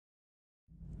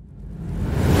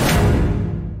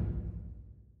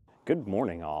Good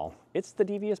morning, all. It's the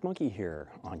Devious Monkey here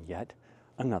on yet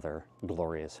another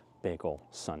glorious Bagel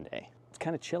Sunday. It's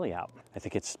kind of chilly out. I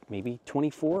think it's maybe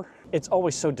 24. It's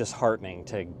always so disheartening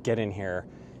to get in here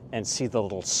and see the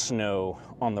little snow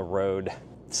on the road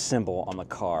symbol on the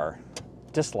car.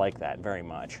 Dislike that very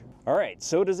much. All right,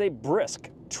 so it is a brisk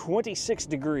 26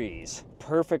 degrees,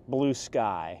 perfect blue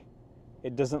sky.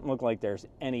 It doesn't look like there's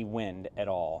any wind at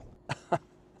all.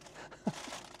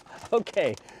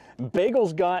 Okay,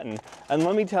 Bagel's gotten, and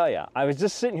let me tell you, I was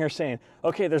just sitting here saying,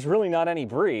 okay, there's really not any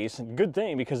breeze. Good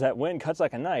thing, because that wind cuts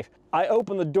like a knife. I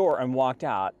opened the door and walked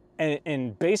out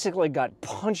and basically got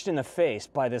punched in the face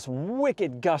by this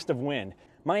wicked gust of wind.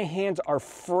 My hands are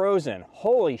frozen.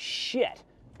 Holy shit.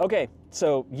 Okay,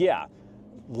 so yeah,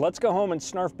 let's go home and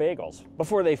snarf bagels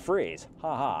before they freeze.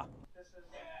 Ha ha.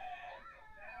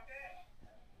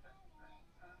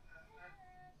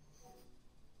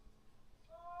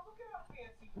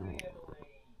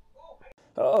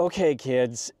 Okay,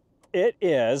 kids, it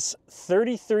is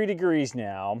 33 degrees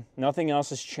now. Nothing else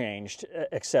has changed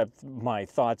except my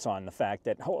thoughts on the fact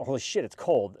that, holy shit, it's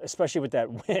cold, especially with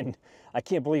that wind. I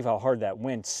can't believe how hard that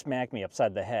wind smacked me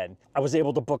upside the head. I was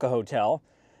able to book a hotel,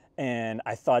 and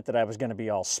I thought that I was going to be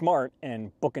all smart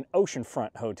and book an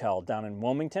oceanfront hotel down in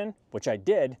Wilmington, which I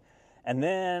did. And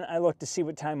then I looked to see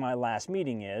what time my last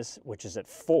meeting is, which is at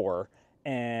 4,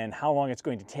 and how long it's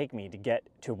going to take me to get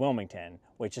to Wilmington,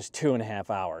 which is 2.5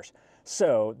 hours.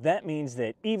 So that means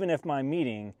that even if my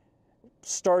meeting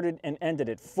started and ended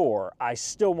at 4, I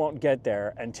still won't get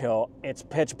there until it's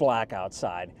pitch black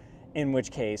outside, in which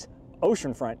case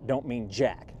oceanfront don't mean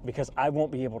jack, because I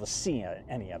won't be able to see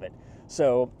any of it.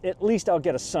 So at least I'll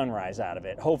get a sunrise out of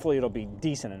it. Hopefully it'll be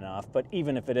decent enough, but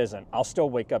even if it isn't, I'll still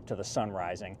wake up to the sun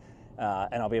rising.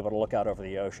 And I'll be able to look out over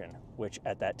the ocean, which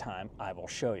at that time I will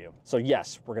show you. So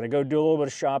yes, we're gonna go do a little bit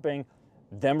of shopping,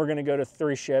 then we're gonna go to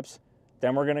 3 Ships,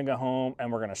 then we're gonna go home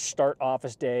and we're gonna start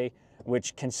office day,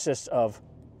 which consists of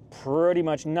pretty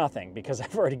much nothing because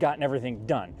I've already gotten everything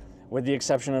done, with the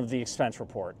exception of the expense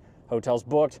report. Hotels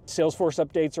booked, Salesforce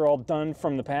updates are all done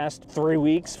from the past 3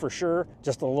 weeks for sure,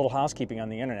 just a little housekeeping on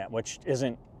the internet, which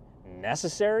isn't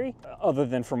necessary other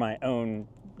than for my own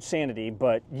sanity,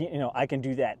 but you know, I can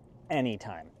do that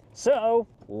anytime. So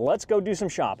let's go do some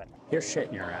shopping. Here's shit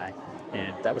in your eye,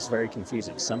 and that was very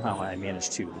confusing. Somehow I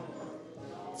managed to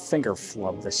finger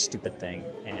flub this stupid thing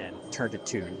and turned it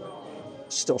to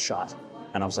still shot.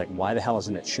 And I was like, why the hell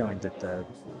isn't it showing that the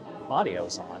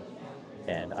audio's on?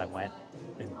 And I went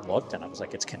and looked and I was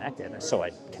like, it's connected. And so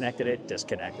I connected it,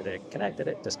 disconnected it, connected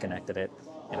it, disconnected it,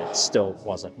 and it still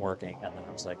wasn't working. And then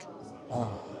I was like,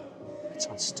 oh, it's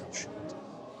on still shot.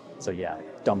 So yeah,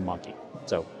 dumb monkey.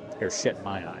 So here's shit in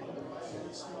my eye.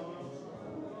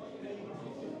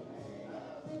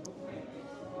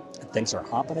 Things are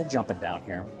hopping and jumping down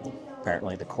here.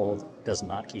 Apparently the cold does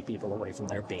not keep people away from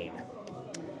their bean.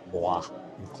 Moi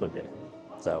included.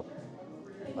 So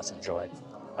let's enjoy it.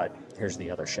 But here's the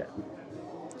other shit.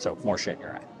 So more shit in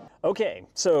your eye. Okay,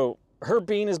 so her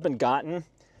bean has been gotten.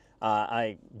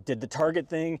 I did the Target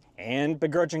thing and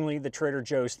begrudgingly the Trader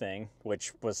Joe's thing,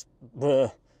 which was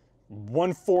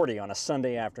 140 on a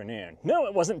Sunday afternoon. No,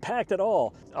 it wasn't packed at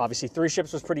all. Obviously 3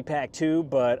 Ships was pretty packed too,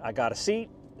 but I got a seat.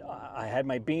 I had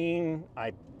my bean.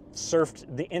 I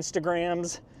surfed the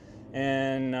Instagrams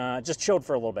and just chilled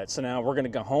for a little bit. So now we're gonna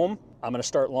go home. I'm gonna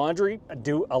start laundry,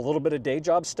 do a little bit of day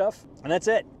job stuff, and that's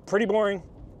it. Pretty boring,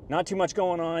 not too much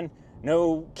going on.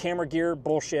 No camera gear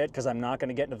bullshit, because I'm not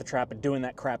gonna get into the trap of doing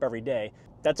that crap every day.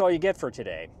 That's all you get for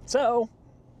today. So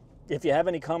if you have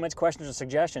any comments, questions, or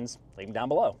suggestions, leave them down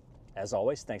below. As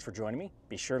always, thanks for joining me.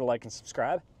 Be sure to like and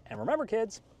subscribe. And remember,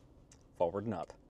 kids, forward and up.